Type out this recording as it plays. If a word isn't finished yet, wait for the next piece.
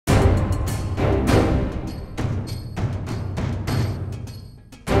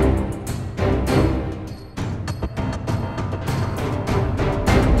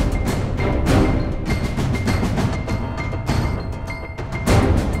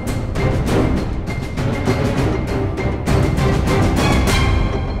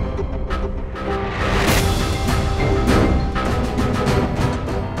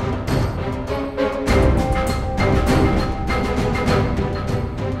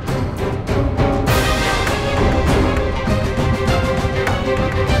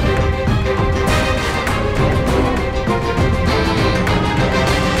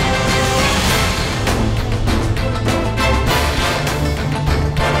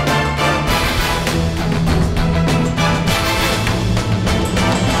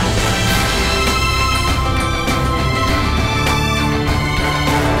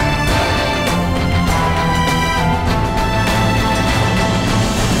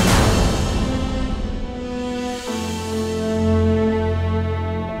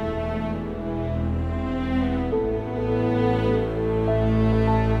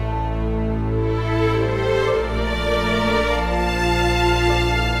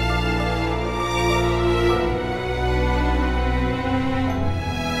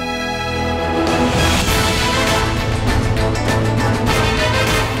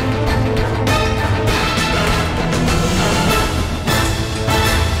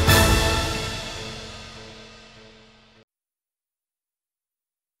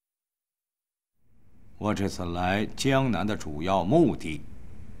我这次来江南的主要目的，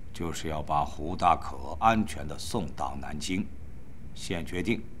就是要把胡大可安全地送到南京。现决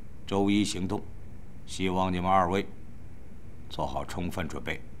定，周一行动，希望你们二位做好充分准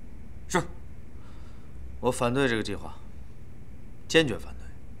备。是。我反对这个计划，坚决反对。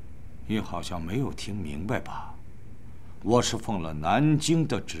你好像没有听明白吧？我是奉了南京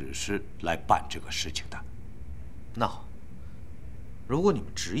的指示来办这个事情的。那好，如果你们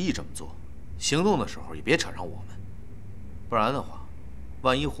执意这么做，行动的时候也别扯上我们，不然的话，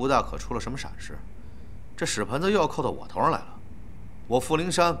万一胡大可出了什么闪失，这屎盆子又要扣到我头上来了。我傅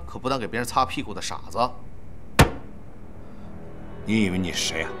灵山可不当给别人擦屁股的傻子。你以为你是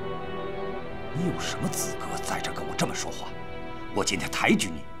谁呀？你有什么资格在这跟我这么说话？我今天抬举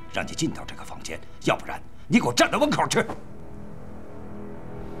你，让你进到这个房间，要不然你给我站到门口去！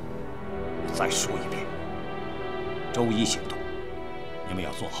我再说一遍，周一行动，你们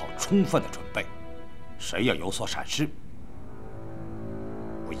要做好充分的准备，谁要有所闪失，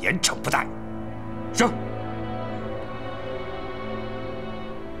我严惩不贷。是。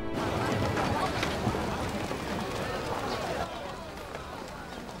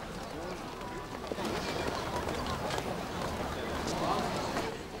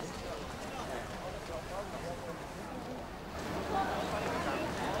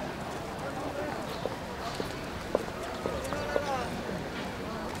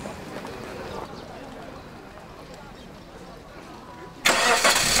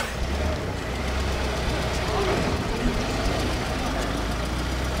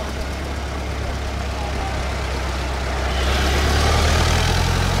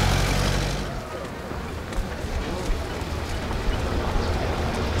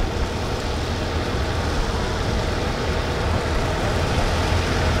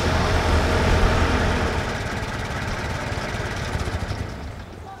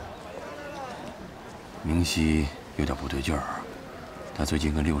明熹有点不对劲儿，他最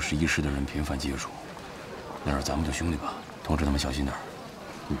近跟61师的人频繁接触。那是咱们的兄弟吧？通知他们小心点儿。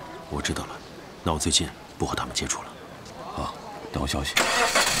嗯，我知道了。那我最近不和他们接触了。好，等我消息。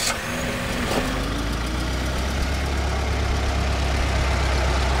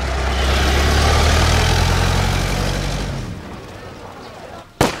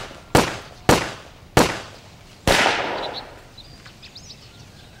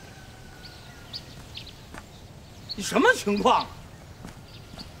你什么情况？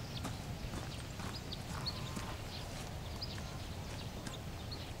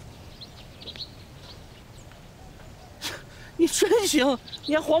你真行！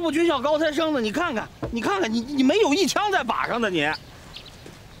你还黄埔军校高材生呢？你看看，你没有一枪在靶上的你。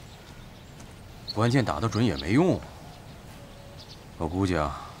关键打得准也没用。我估计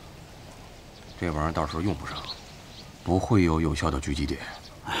啊，这玩意儿到时候用不上，不会有效的狙击点。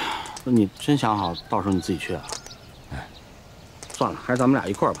哎呀，那你真想好，到时候你自己去啊？哎，算了，还是咱们俩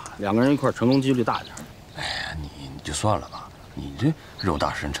一块儿吧，两个人一块儿成功几率大一点。哎呀，你就算了吧，你这肉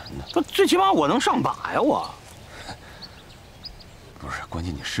大深沉的。不，最起码我能上靶呀，我。不是，关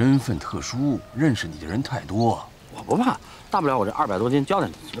键你身份特殊，认识你的人太多。我不怕，大不了我这200多斤交代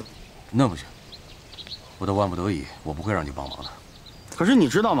你。那不行，不到万不得已，我不会让你帮忙的。可是你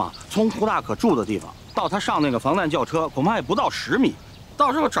知道吗？从胡大可住的地方到他上那个防弹轿车，恐怕也不到10米。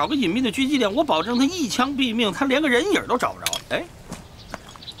到时候找个隐秘的狙击点，我保证他一枪毙命，他连个人影都找不着。哎，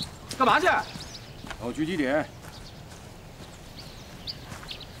干嘛去？找狙击点。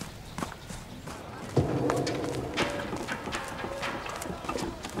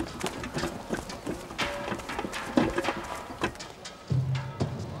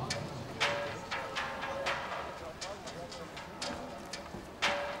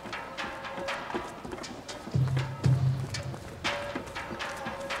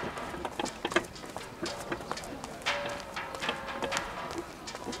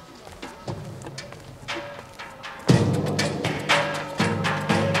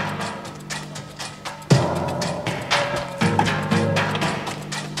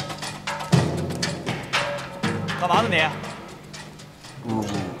干嘛呢你？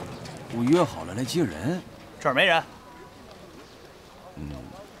我约好了来接人，这儿没人。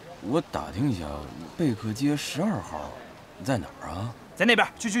我打听一下，贝克街12号在哪儿啊？在那边，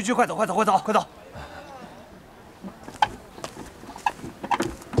去，快走！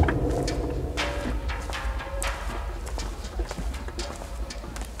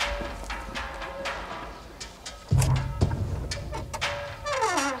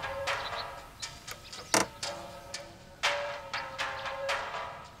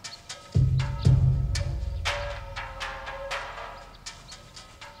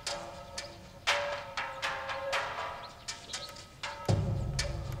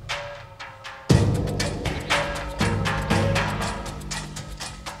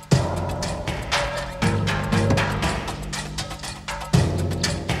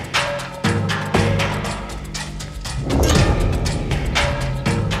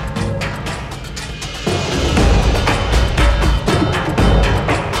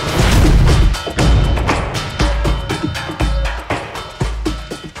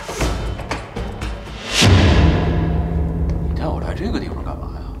这个地方干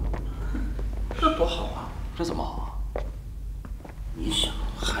嘛呀？这多好啊！这怎么好啊？你想，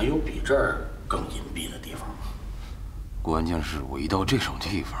还有比这儿更隐蔽的地方吗？关键是我一到这种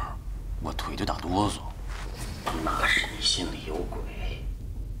地方，我腿就打哆嗦。那是你心里有鬼。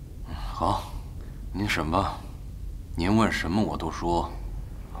好，您审吧，您问什么我都说。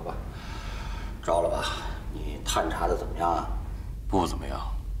好吧，招了吧？你探查的怎么样啊？不怎么样。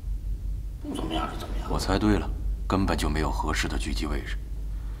不怎么样是怎么样？我猜对了，根本就没有合适的狙击位置。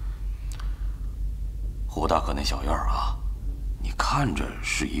胡大可那小院啊，你看着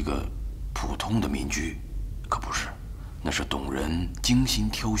是一个普通的民居，可不是，那是董人精心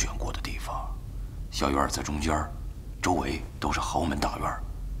挑选过的地方。小院在中间，周围都是豪门大院，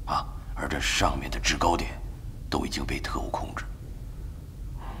啊，而这上面的制高点都已经被特务控制。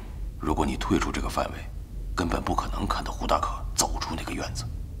如果你退出这个范围，根本不可能看到胡大可走出那个院子。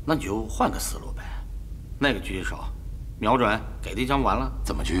那你就换个思路呗。那个狙击手，瞄准给他一枪完了，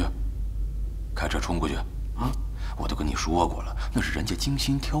怎么狙？开车冲过去？啊！我都跟你说过了，那是人家精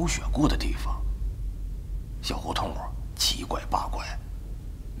心挑选过的地方。小胡同七拐八拐，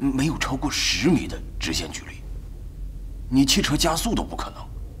没有超过10米的直线距离，你汽车加速都不可能，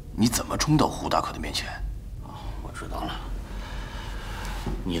你怎么冲到胡大可的面前？我知道了。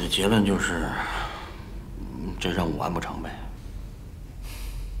你的结论就是，这任务完不成呗？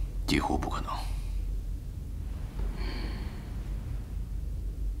几乎不可能。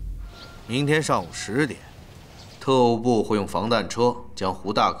明天上午10点，特务部会用防弹车将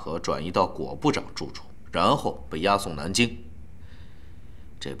胡大可转移到果部长住处，然后被押送南京。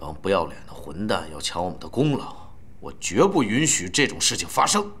这帮不要脸的混蛋要抢我们的功劳，我绝不允许这种事情发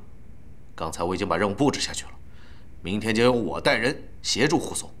生。刚才我已经把任务布置下去了，明天将由我带人协助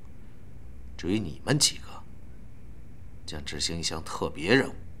护送。至于你们几个，将执行一项特别任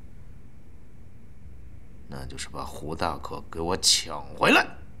务，那就是把胡大可给我抢回来。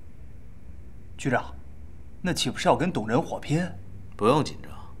局长，那岂不是要跟董人火拼？不用紧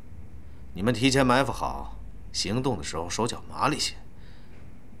张，你们提前埋伏好，行动的时候手脚麻利些。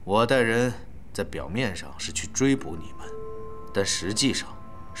我带人在表面上是去追捕你们，但实际上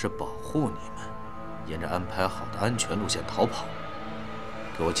是保护你们，沿着安排好的安全路线逃跑。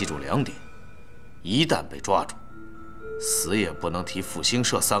给我记住2点：一旦被抓住，死也不能提复兴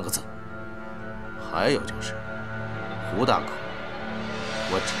社3个字。还有就是胡大可，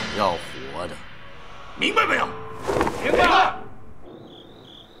我只要活的，明白没有？明白。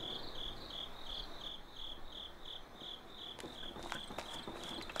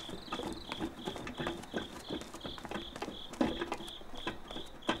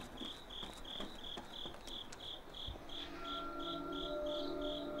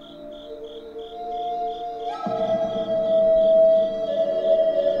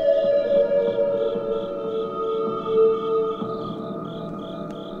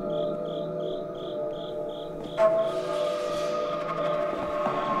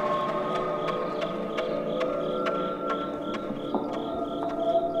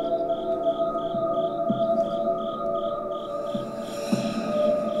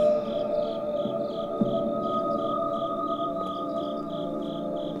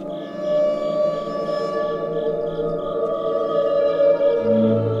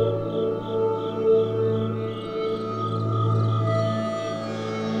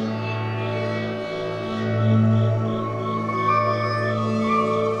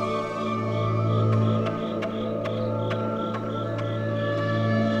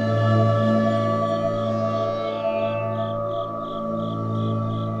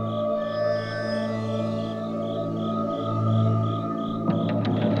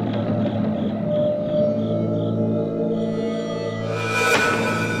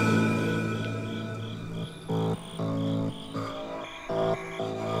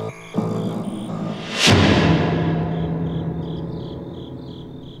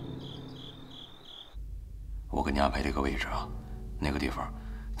我给你安排了一个位置啊，那个地方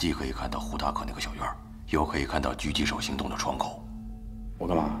既可以看到胡大可那个小院，又可以看到狙击手行动的窗口。我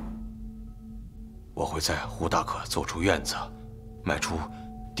干嘛？我会在胡大可走出院子，迈出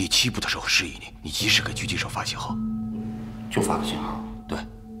第7步的时候示意你，你及时给狙击手发信号。就发个信号。对。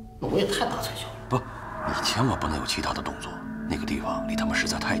那我也太大材小了。不，你千万不能有其他的动作，那个地方离他们实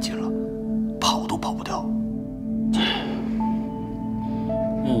在太近了，跑都跑不掉。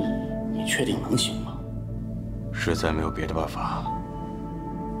你确定能行吗？实在没有别的办法，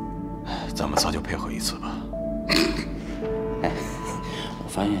咱们仨就配合一次吧。哎，我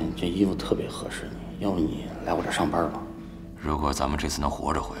发现这衣服特别合适你，要不你来我这上班吧？如果咱们这次能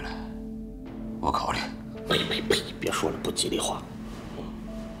活着回来，我考虑。呸！别说了不吉利话。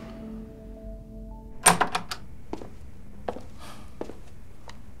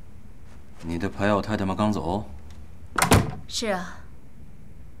的排药太太们刚走？是啊，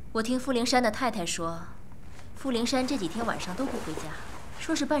我听傅灵山的太太说，傅灵山这几天晚上都不回家，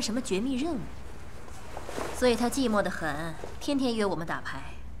说是办什么绝密任务，所以他寂寞得很，天天约我们打牌，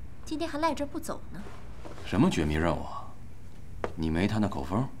今天还赖这儿不走呢。什么绝密任务啊？你没他那口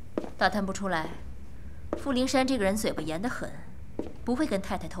风？打探不出来，傅灵山这个人嘴巴严得很，不会跟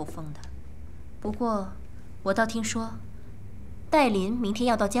太太透风的。不过，我倒听说，戴林明天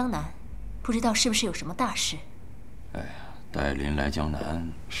要到江南，不知道是不是有什么大事。哎呀，戴林来江南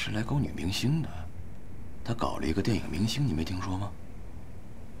是来搞女明星的，他搞了一个电影明星，你没听说吗？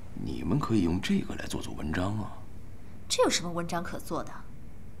你们可以用这个来做文章啊。这有什么文章可做的？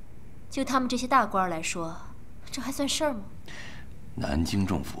就他们这些大官来说，这还算事儿吗？南京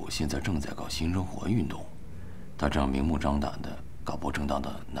政府现在正在搞新生活运动，他这样明目张胆的搞不正当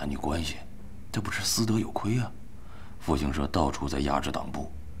的男女关系，这不是私德有亏啊！复兴社到处在压制党部，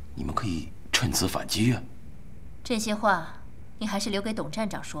你们可以趁此反击啊！这些话你还是留给董站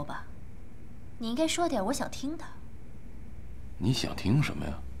长说吧，你应该说点我想听的。你想听什么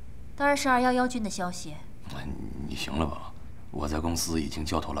呀？当然是211军的消息。你行了吧？我在公司已经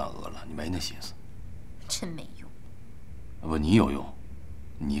焦头烂额了，你没那心思。真没用。不，你有用。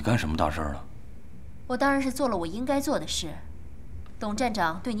你干什么大事了？我当然是做了我应该做的事。董站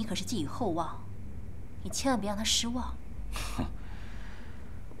长对你可是寄予厚望，你千万别让他失望。哼。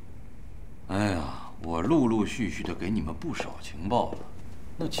哎呀，我陆陆续续的给你们不少情报了，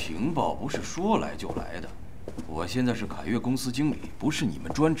那情报不是说来就来的。我现在是凯越公司经理，不是你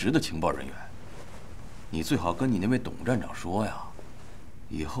们专职的情报人员。你最好跟你那位董站长说呀，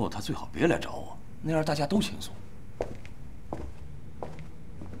以后他最好别来找我，那样大家都轻松。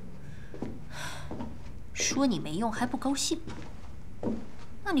说你没用还不高兴，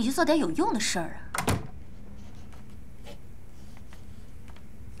那你就做点有用的事儿啊。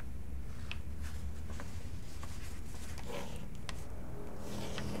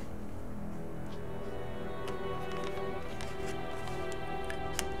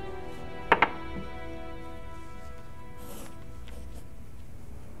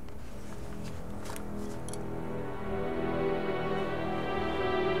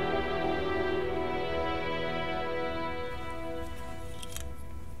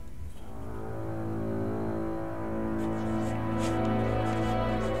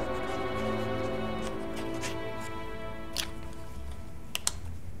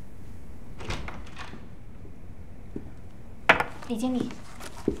李经理，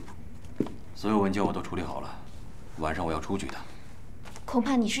所有文件我都处理好了，晚上我要出去的。恐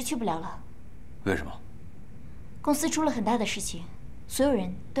怕你是去不了了。为什么？公司出了很大的事情，所有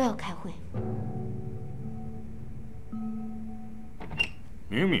人都要开会。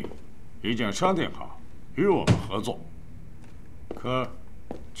明明已经商定好与我们合作，可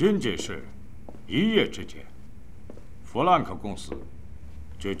仅仅是一夜之间，弗兰克公司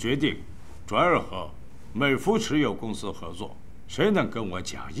就决定转而和美孚石油公司合作。谁能跟我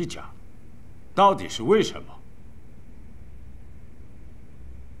讲一讲，到底是为什么？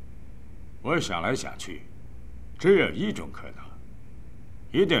我想来想去，只有一种可能，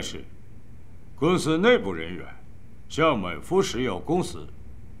一定是公司内部人员向美孚石油公司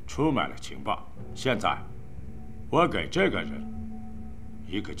出卖了情报。现在，我给这个人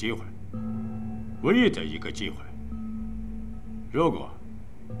一个机会，唯一的一个机会。如果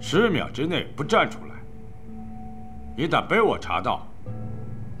10秒之内不站出来，一旦被我查到，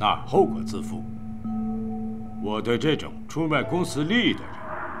那后果自负。我对这种出卖公司利益的人，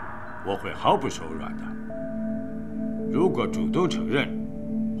我会毫不手软的。如果主动承认，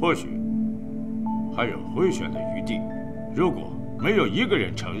或许还有回旋的余地；如果没有一个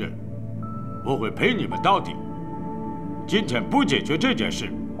人承认，我会陪你们到底。今天不解决这件事，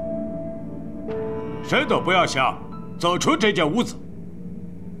谁都不要想走出这间屋子。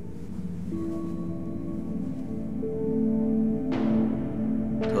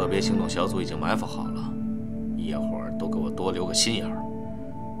特别行动小组已经埋伏好了，一会儿都给我多留个心眼儿，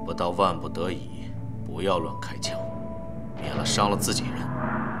不到万不得已，不要乱开枪，免了伤了自己人。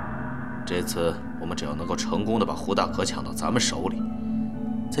这次我们只要能够成功的把胡大可抢到咱们手里，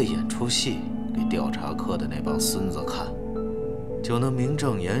再演出戏给调查科的那帮孙子看，就能名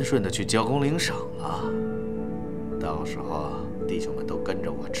正言顺的去交公领赏了。到时候弟兄们都跟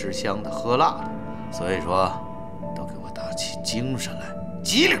着我吃香的喝辣的，所以说都给我打起精神来。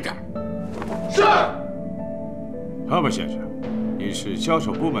机灵点！是。哈巴先生，你是销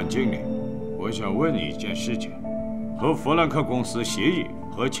售部门经理，我想问你一件事情：和弗兰克公司协议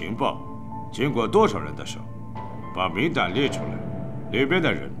和情报经过多少人的手？把名单列出来，里边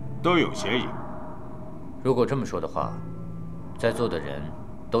的人都有嫌疑。如果这么说的话，在座的人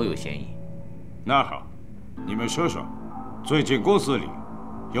都有嫌疑。那好，你们说说，最近公司里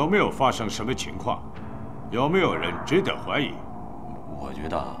有没有发生什么情况？有没有人值得怀疑？我觉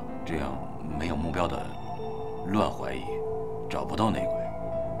得这样没有目标的乱怀疑，找不到内鬼，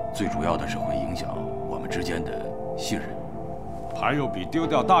最主要的是会影响我们之间的信任。还有比丢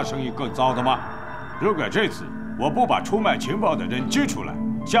掉大生意更糟的吗？如果这次我不把出卖情报的人揪出来，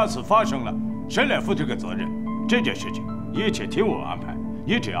下次发生了，谁来负这个责任？这件事情一切听我安排，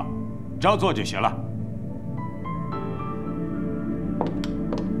你只要照做就行了。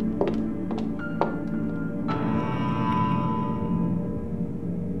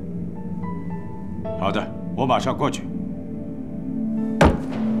好的，我马上过去。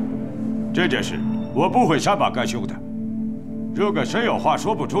这件事我不会善罢甘休的。如果谁有话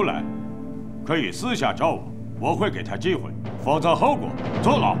说不出来，可以私下找我，我会给他机会，否则后果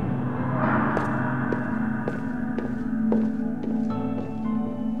坐牢。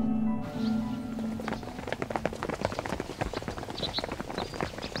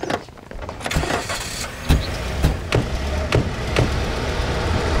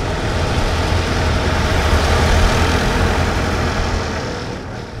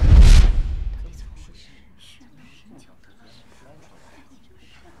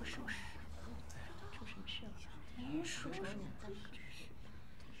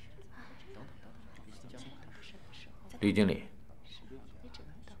李经理，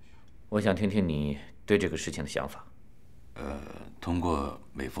我想听听你对这个事情的想法。通过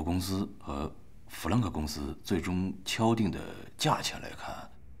美孚公司和弗兰克公司最终敲定的价钱来看，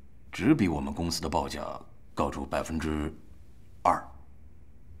只比我们公司的报价高出2%。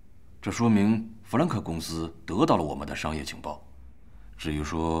这说明弗兰克公司得到了我们的商业情报。至于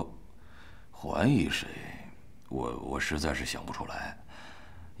说怀疑谁，我实在是想不出来。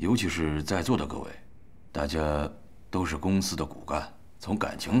尤其是在座的各位，大家都是公司的骨干，从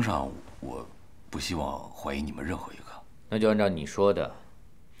感情上，我不希望怀疑你们任何一个。那就按照你说的，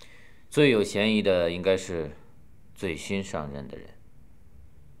最有嫌疑的应该是最新上任的人。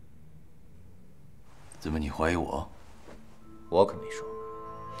怎么你怀疑我？我可没说。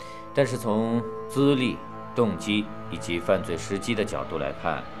但是从资历、动机以及犯罪时机的角度来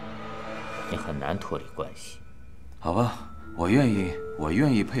看，你很难脱离关系。好吧，我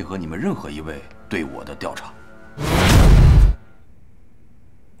愿意配合你们任何一位对我的调查。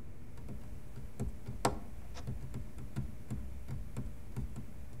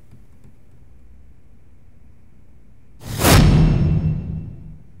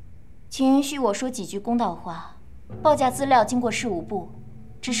请允许我说几句公道话。报价资料经过事务部，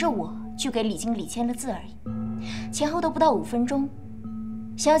只是我去给李经理签了字而已，前后都不到5分钟。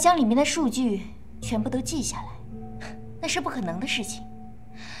想要将里面的数据全部都记下来，那是不可能的事情。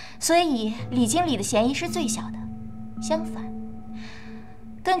所以李经理的嫌疑是最小的。相反，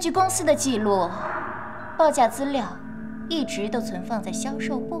根据公司的记录，报价资料一直都存放在销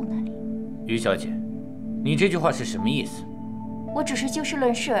售部那里。于小姐，你这句话是什么意思？我只是就事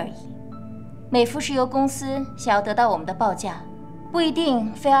论事而已。美孚石油公司想要得到我们的报价，不一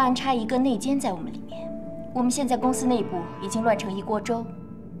定非要安插一个内奸在我们里面。我们现在公司内部已经乱成一锅粥，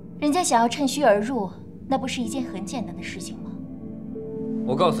人家想要趁虚而入，那不是一件很简单的事情吗？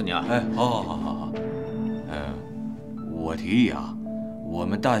我告诉你啊，好，我提议啊，我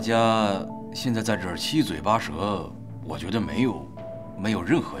们大家现在在这儿七嘴八舌，我觉得没有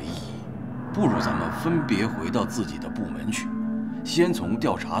任何意义。不如咱们分别回到自己的部门去，先从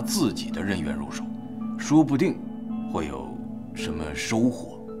调查自己的人员入手，说不定会有什么收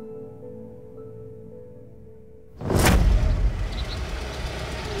获。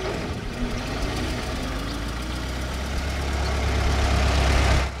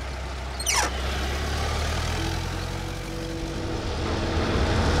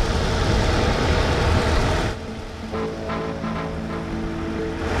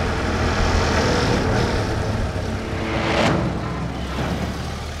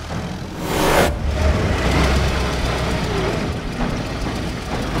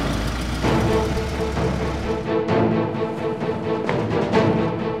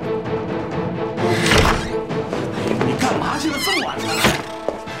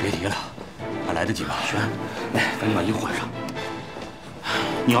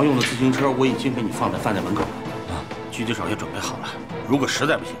你要用的自行车我已经给你放在饭店门口了，狙击手也准备好了。如果实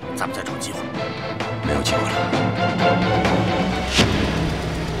在不行，咱们再找机会。没有机会了。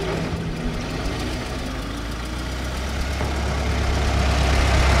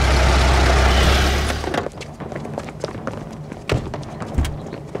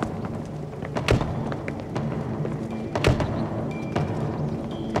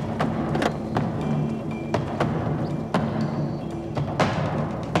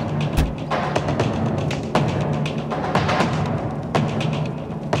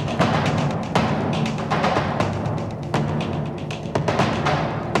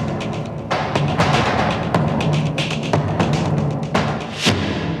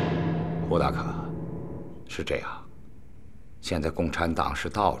是这样，现在共产党是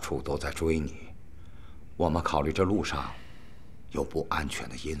到处都在追你，我们考虑这路上有不安全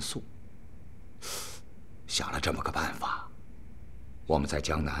的因素，想了这么个办法。我们在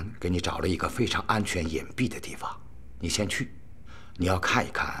江南给你找了一个非常安全隐蔽的地方，你先去，你要看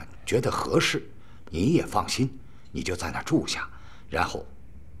一看，觉得合适，你也放心，你就在那儿住下，然后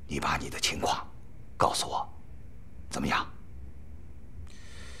你把你的情况告诉我，怎么样？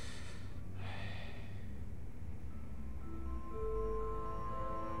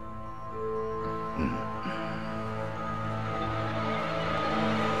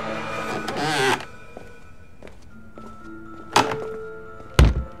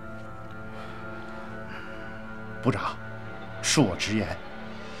部长，恕我直言，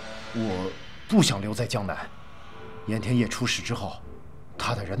我不想留在江南。严天业出事之后，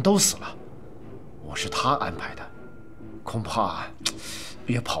他的人都死了，我是他安排的，恐怕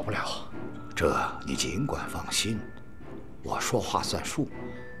也跑不了。这你尽管放心，我说话算数。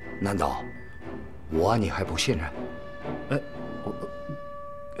难道你还不信任？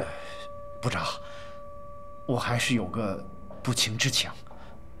部长，我还是有个不情之请。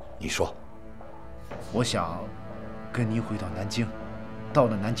你说。我想跟您回到南京，到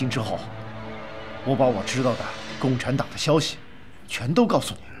了南京之后，我把我知道的共产党的消息全都告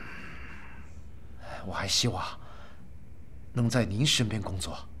诉您。我还希望能在您身边工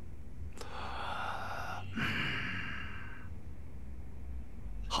作。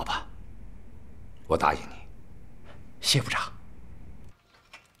好吧，我答应你。谢部长。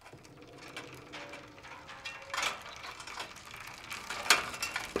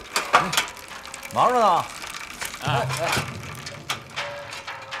忙着呢。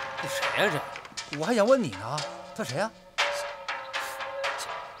这谁呀？这我还想问你呢，他谁呀？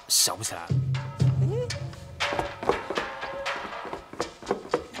想不起来了。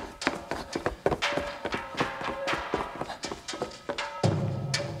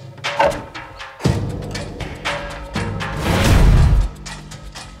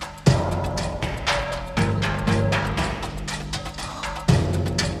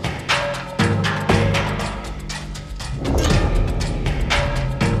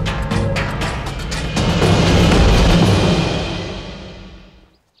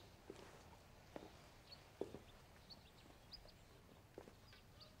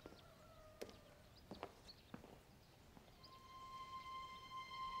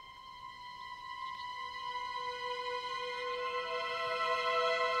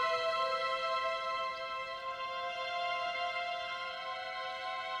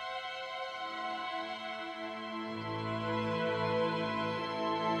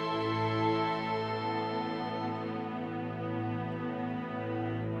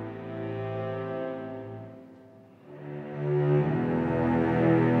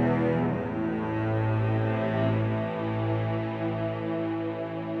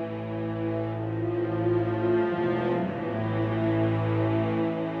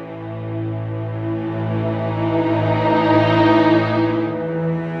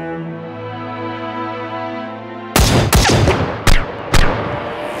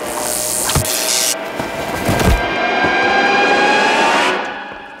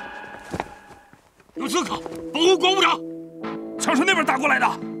过来的，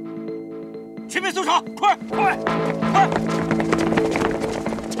前面搜查，快！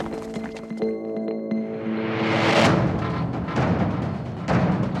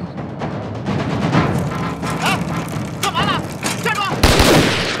啊！干嘛呢？站住！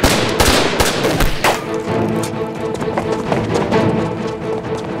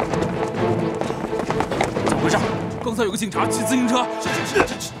怎么回事？刚才有个警察骑自行车，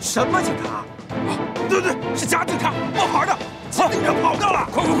什么警察？对，是假警察，冒牌的。 骑自行车跑掉了！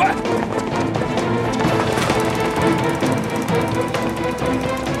快！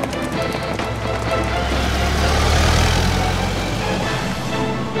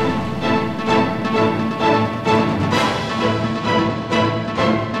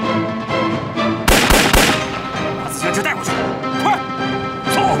把自行车带过去，快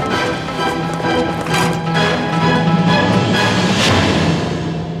走！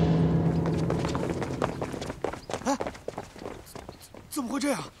哎，怎么会这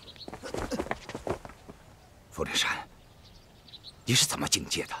样？傅灵山，你是怎么警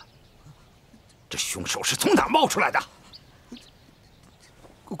戒的？这凶手是从哪儿冒出来的？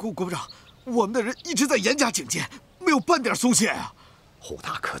国部长，我们的人一直在严加警戒，没有半点松懈啊！胡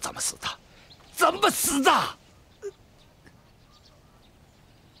大可怎么死的？怎么死的？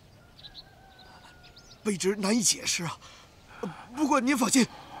未知难以解释啊。不过您放心，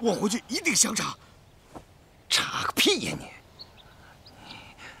我回去一定详查。查个屁呀你！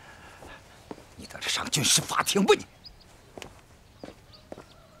你得上军事法庭吧你！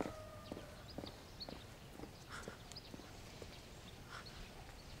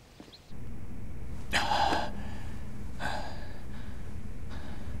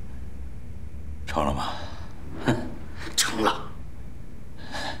成了吗？成了。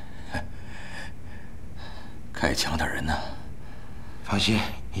开枪的人呢？放心，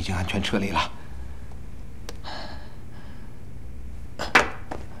已经安全撤离了。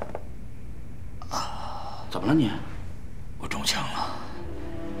怎么了你？我中枪了。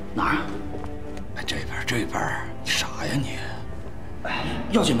哪儿啊？这边，你傻呀你？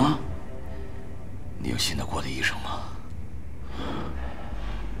要紧吗？你有信得过的医生吗？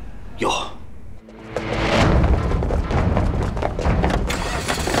有。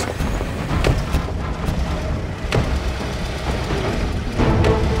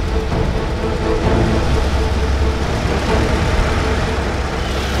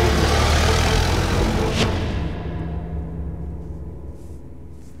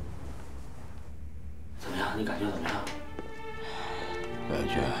你感觉怎么样？感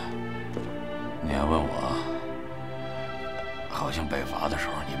觉，你还问我，好像被罚的时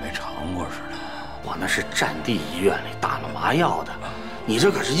候你没尝过似的。我那是战地医院里打了麻药的，你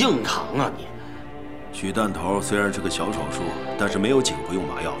这可是硬扛啊你！取弹头虽然是个小手术，但是没有几个不用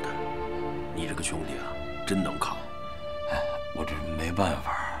麻药的。你这个兄弟啊，真能扛。哎，我这没办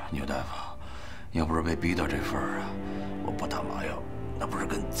法，牛大夫，要不是被逼到这份儿啊，我不打麻药，那不是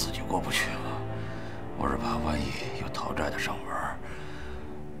跟自己过不去吗？我是怕万一有讨债的上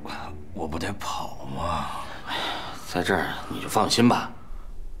门，我不得跑吗？哎呀，在这儿你就放心吧。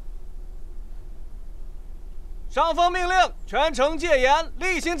上峰命令全城戒严，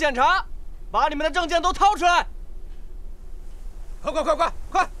例行检查，把你们的证件都掏出来！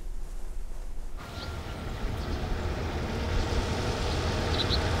快！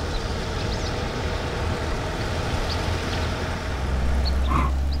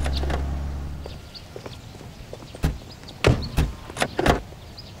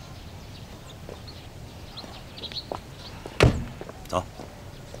走，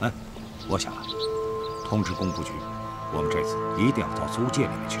我想啊，通知工部局，我们这次一定要到租界里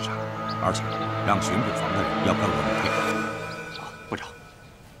面去查，而且让巡捕房的人要跟我们配合。部长，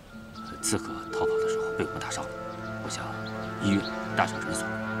刺客逃跑的时候被我们打伤了，我想医院、大小诊所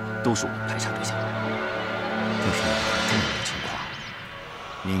都是我们排查对象。这是很重要的情况，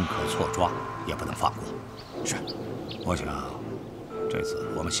宁可错抓，也不能放过。是，我想这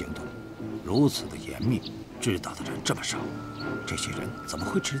次我们行动如此的严密，知道的人这么少，这些人怎么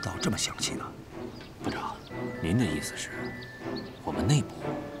会知道这么详细呢？部长，您的意思是，我们内部？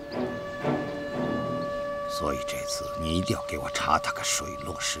所以这次你一定要给我查他个水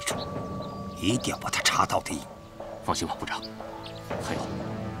落石出，一定要把他查到底。放心吧，部长。还有，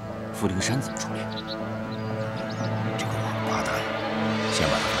傅灵山怎么处理？这个王八蛋，先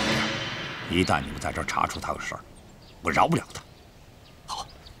把他放这儿。一旦你们在这儿查出他有事儿，我饶不了他。好。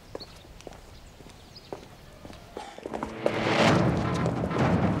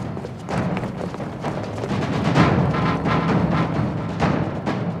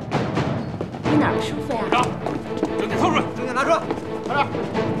你哪儿的书费啊？部长，证件掏出来！证件拿出来！快点，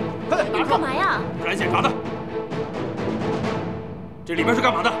快点，拿出来！干嘛呀？来检查的。这里边是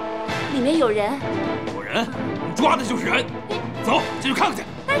干嘛的？里面有人。有人？我们抓的就是人。走，进去看看去。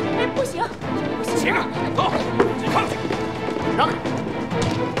哎，不行，不行！起开，走，进去看看去。让开！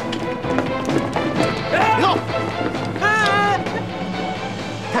别动！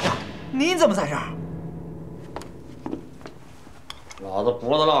探长，您怎么在这儿？老子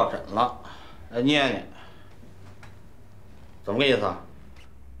脖子落枕了，来捏捏。怎么个意思啊？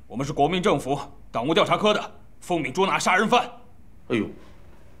我们是国民政府党务调查科的，奉命捉拿杀人犯。哎呦，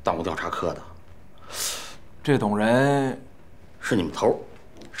党务调查科的，这董人是你们头？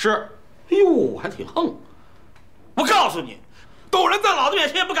是。哎呦，还挺横。我告诉你，董人在老子面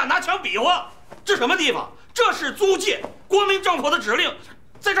前也不敢拿枪比划。这什么地方？这是租界，国民政府的指令，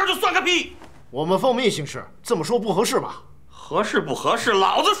在这儿就算个屁！我们奉命行事，这么说不合适吧？合适不合适，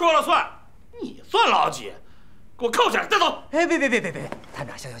老子说了算。你算老几？给我扣起来，带走！哎，别，探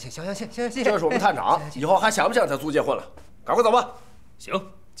长，行，这是我们探长，以后还想不想在租界混了？赶快走吧。行，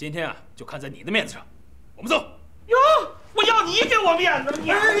今天啊，就看在你的面子上，我们走。哟，我要你给我面子，你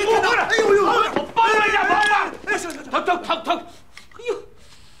探长，哎呦，我帮了一下忙吧。哎，行，疼，哎呦，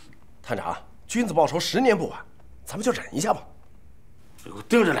探长，君子报仇10年不晚，咱们就忍一下吧。给我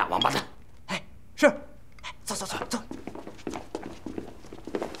盯着俩王八蛋。哎，是，哎，走。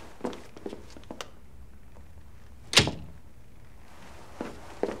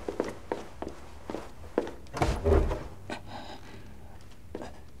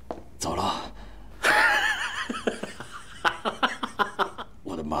走了，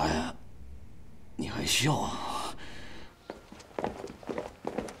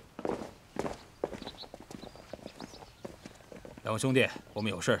两位兄弟，我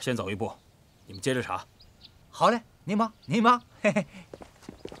们有事先走一步，你们接着查。好嘞，您忙，您忙，嘿嘿。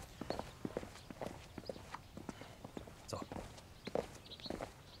走。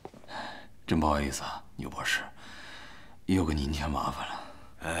真不好意思啊，牛博士，又给您添麻烦了。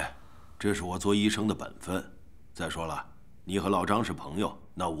哎，这是我做医生的本分。再说了，你和老张是朋友，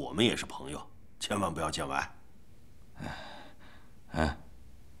那我们也是朋友，千万不要见外。哎，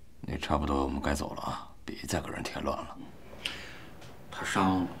那差不多我们该走了啊，别再给人添乱了。他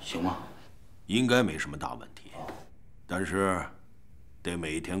伤行吗？应该没什么大问题，但是得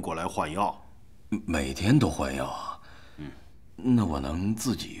每天过来换药。每天都换药啊？嗯，那我能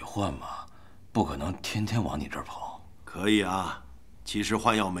自己换吗？不可能天天往你这儿跑。可以啊，其实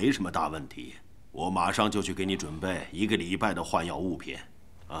换药没什么大问题，我马上就去给你准备1个礼拜的换药物品，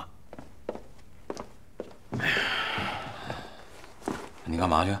啊。你干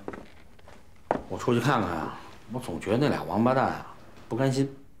嘛去？我出去看看啊，我总觉得那俩王八蛋啊不甘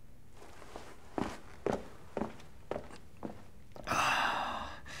心。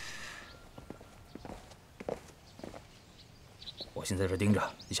我先在这盯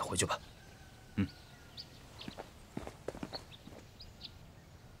着，你先回去吧。嗯。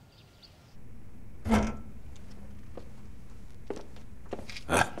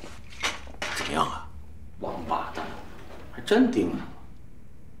哎，怎么样啊？王八蛋，还真盯上了。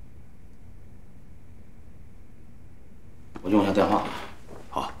我用一下电话。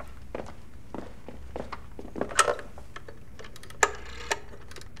好。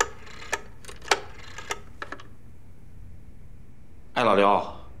哎，老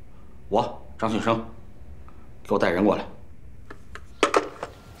刘，我张训生，给我带人过来。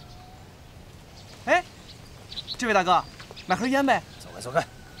哎，这位大哥，买盒烟呗？走开，走开！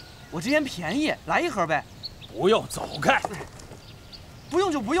我这烟便宜，来1盒呗。不用，走开！不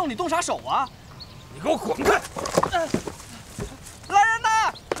用就不用，你动啥手啊？你给我滚开！来人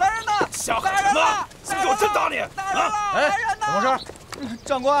呐！来人呐！瞎喊什么？信不信我真打你？打人了！来人呐！怎么回事？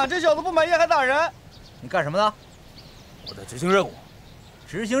长官，这小子不买烟还打人。你干什么的？我在执行任务。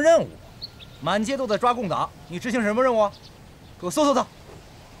执行任务？满街都在抓共党，你执行什么任务啊？给我搜搜他！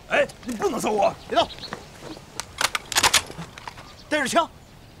哎，你不能搜我！别动！带着枪。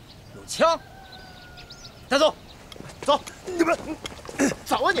有枪？带走！走！你们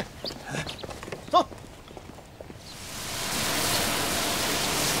走啊你！走！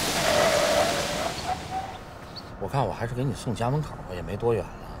我看我还是给你送家门口吧，也没多远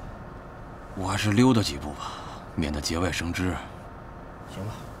了。我还是溜达几步吧，免得节外生枝。行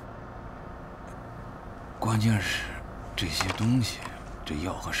吧。关键是这些东西，这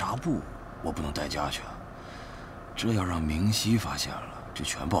药和纱布，我不能带家去啊。这要让明熙发现了，就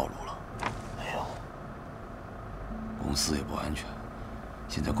全暴露了。哎呦，公司也不安全，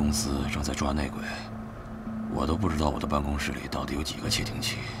现在公司正在抓内鬼，我都不知道我的办公室里到底有几个窃听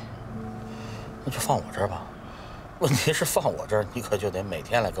器。那就放我这儿吧。问题是放我这儿，你可就得每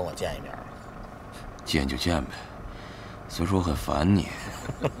天来跟我见一面了。见就见呗，虽说很烦你。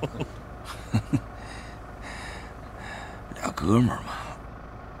俩哥们儿嘛，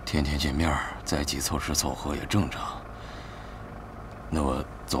天天见面，在一起凑吃凑喝也正常。那我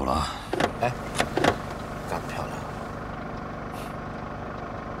走了啊。哎，干得漂亮！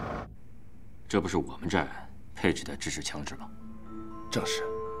这不是我们站配置的制式枪支吗？正是，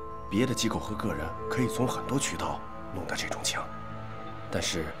别的机构和个人可以从很多渠道弄到这种枪，但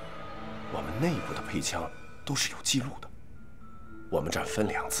是我们内部的配枪都是有记录的。我们站分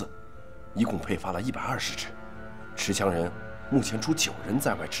2次，一共配发了120支。持枪人目前除9人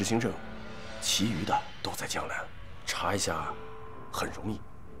在外执行任务，其余的都在江南。查一下很容易。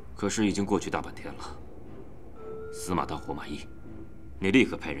可是已经过去大半天了，死马当活马医。你立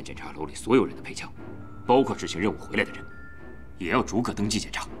刻派人检查楼里所有人的配枪，包括执行任务回来的人，也要逐个登记检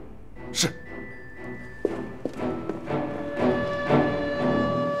查。是。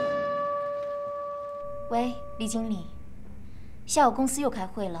喂，李经理，下午公司又开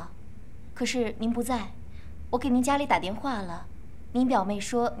会了，可是您不在，我给您家里打电话了，您表妹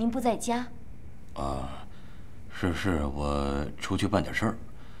说您不在家。啊，是，我出去办点事儿。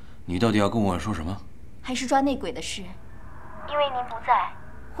你到底要跟我说什么？还是抓内鬼的事。因为您不在，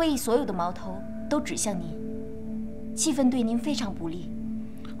会议所有的矛头都指向您，气氛对您非常不利。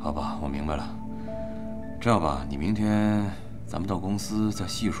好吧，我明白了。这样吧，你明天咱们到公司再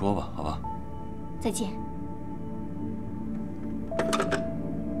细说吧，好吧？再见。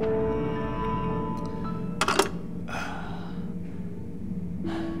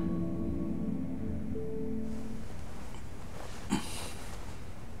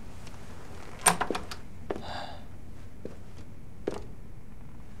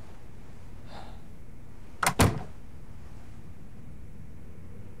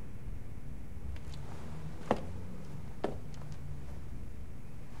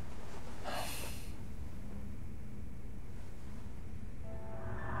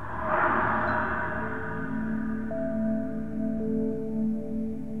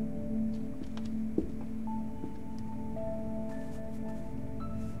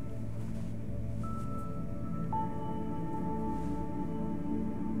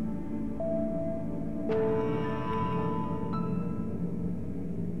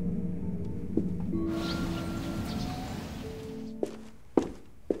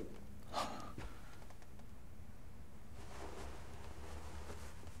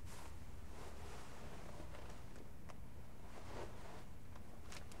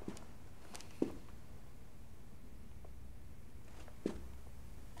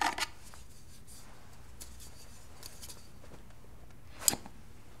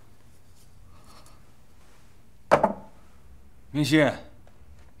明熙，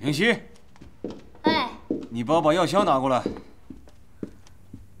明熙，哎，你把药箱拿过来。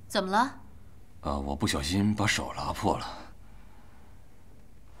怎么了？我不小心把手拉破了。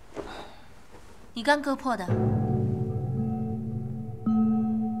你刚割破的？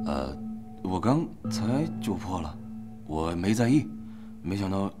我刚才就破了，我没在意，没想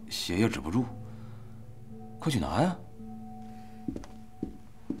到血也止不住。快去拿呀！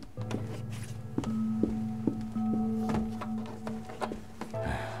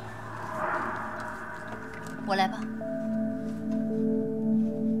我来吧。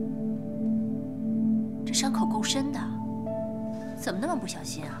这伤口够深的，怎么那么不小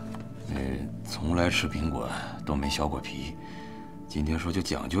心啊？从来吃苹果都没削过皮，今天说就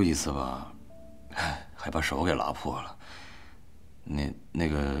讲究一次吧，还把手给拉破了。那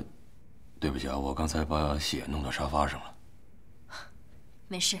个，对不起啊，我刚才把血弄到沙发上了。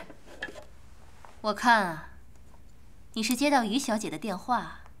没事。我看啊，你是接到于小姐的电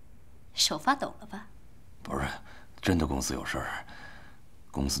话，手发抖了吧？不是，真的公司有事儿，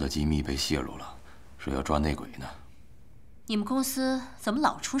公司的机密被泄露了，说要抓内鬼呢。你们公司怎么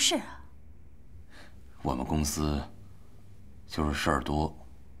老出事啊？我们公司就是事儿多。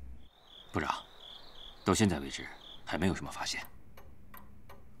部长，到现在为止还没有什么发现。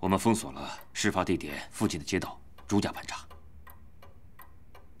我们封锁了事发地点附近的街道，逐家盘查。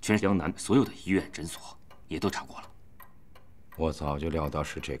全江南所有的医院、诊所也都查过了。我早就料到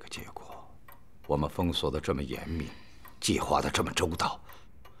是这个结果。我们封锁的这么严密，计划的这么周到，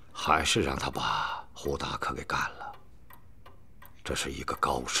还是让他把胡大可给干了。这是一个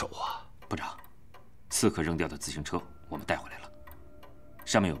高手啊！部长，刺客扔掉的自行车我们带回来了，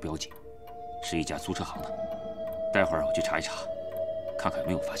上面有标记，是一家租车行的。待会儿我去查一查，看看有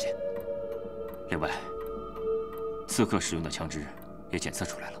没有发现。另外，刺客使用的枪支也检测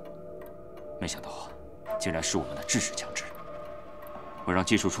出来了，没想到竟然是我们的制式枪支。我让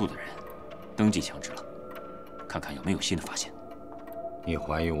技术处的人登记枪支了，看看有没有新的发现。你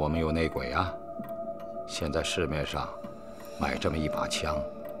怀疑我们有内鬼啊？现在市面上买这么一把枪，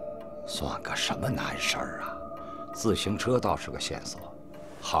算个什么难事儿啊？自行车倒是个线索，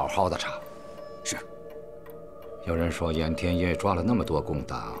好好的查。是。有人说盐田业抓了那么多共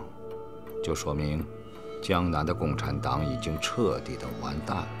党，就说明江南的共产党已经彻底的完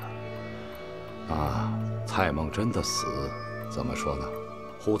蛋了。啊，蔡梦真的死，怎么说呢？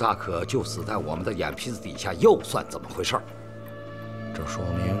胡大可就死在我们的眼皮子底下，又算怎么回事？这说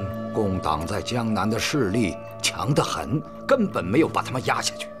明共党在江南的势力强得很，根本没有把他们压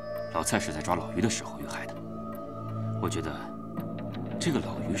下去。老蔡是在抓老于的时候遇害的，我觉得这个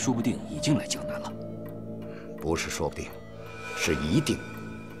老于说不定已经来江南了。不是说不定，是一定。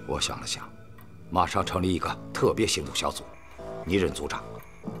我想了想，马上成立一个特别行动小组，你任组长，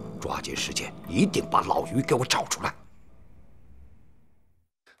抓紧时间，一定把老于给我找出来。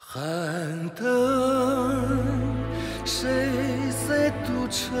寒灯，谁在赌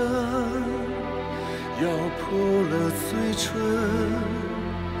城？咬破了嘴唇，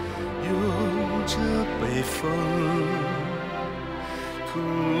拥着北风，图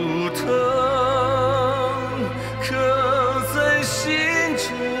腾刻在心中，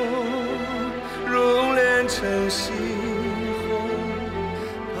熔炼成星红，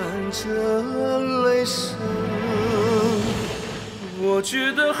伴着雷声。我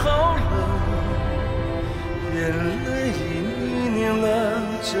觉得好冷，眼泪已迷恋了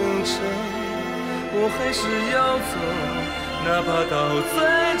征程，我还是要走，哪怕倒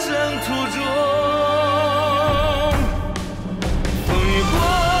在征途中。风雨过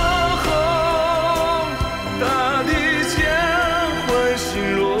后，大地将换新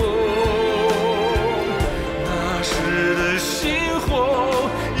容，那时的星火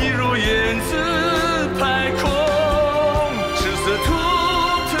一如燕子排空。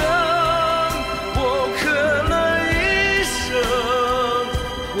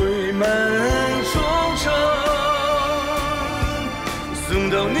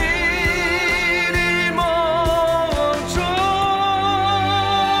到你的梦中。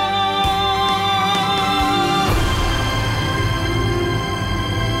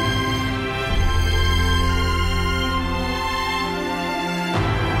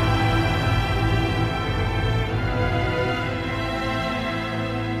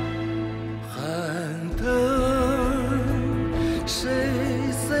寒灯，谁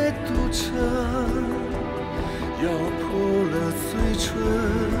在赌城？咬破了嘴唇，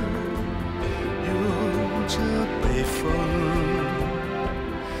拥着北风，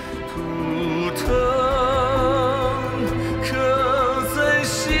图腾刻在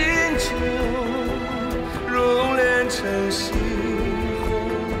心中，熔炼成星红，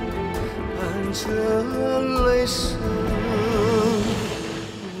伴着雷声。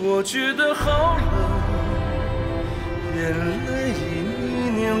我觉得好冷，眼泪已泥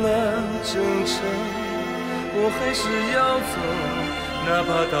泞了整整，我还是要走，哪怕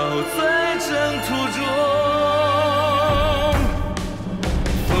倒在征途中。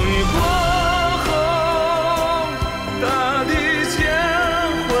风雨过后，大地将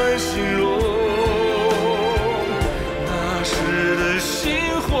换新容，那时的星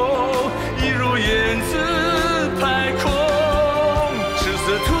火一如燕子排空，赤色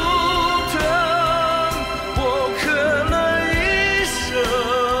图腾我刻了一生，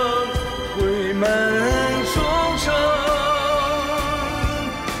绘满忠诚，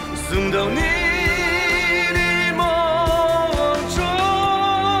送到你的梦中。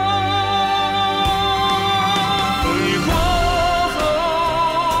风雨过后，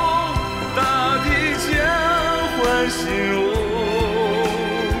大地将换新容，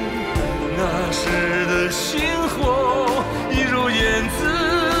那时的星火一如燕子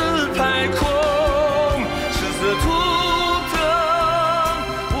排空，赤色图腾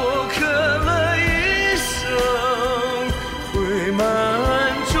我刻了一生，绘满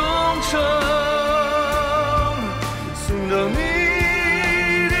忠诚，送到你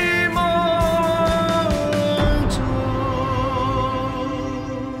的梦中，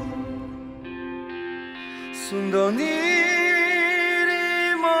送到你的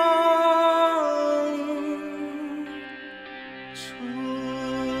梦中。